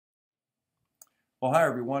Well, hi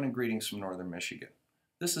everyone, and greetings from Northern Michigan.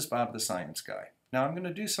 This is Bob the Science Guy. Now I'm going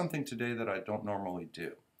to do something today that I don't normally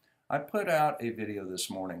do. I put out a video this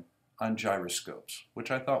morning on gyroscopes,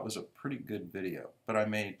 which I thought was a pretty good video, but I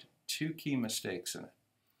made two key mistakes in it.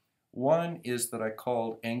 One is that I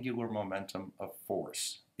called angular momentum a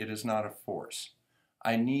force. It is not a force.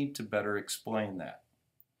 I need to better explain that.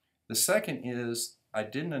 The second is I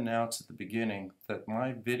didn't announce at the beginning that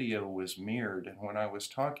my video was mirrored, and when I was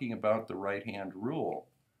talking about the right-hand rule,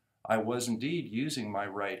 I was indeed using my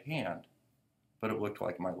right hand, but it looked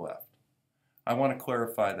like my left. I want to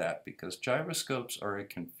clarify that because gyroscopes are a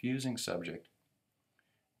confusing subject.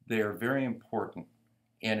 They are very important,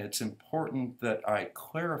 and it's important that I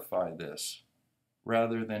clarify this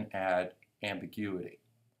rather than add ambiguity.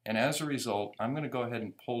 And as a result, I'm going to go ahead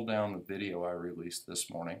and pull down the video I released this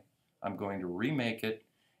morning. I'm going to remake it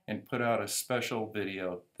and put out a special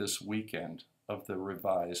video this weekend of the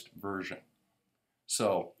revised version.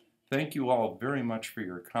 So thank you all very much for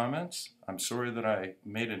your comments. I'm sorry that I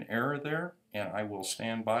made an error there, and I will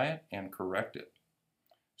stand by it and correct it.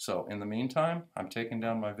 So in the meantime, I'm taking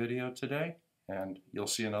down my video today, and you'll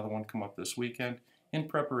see another one come up this weekend in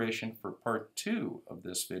preparation for part 2 of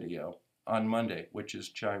this video on Monday, which is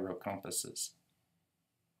gyro compasses.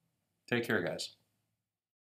 Take care, guys.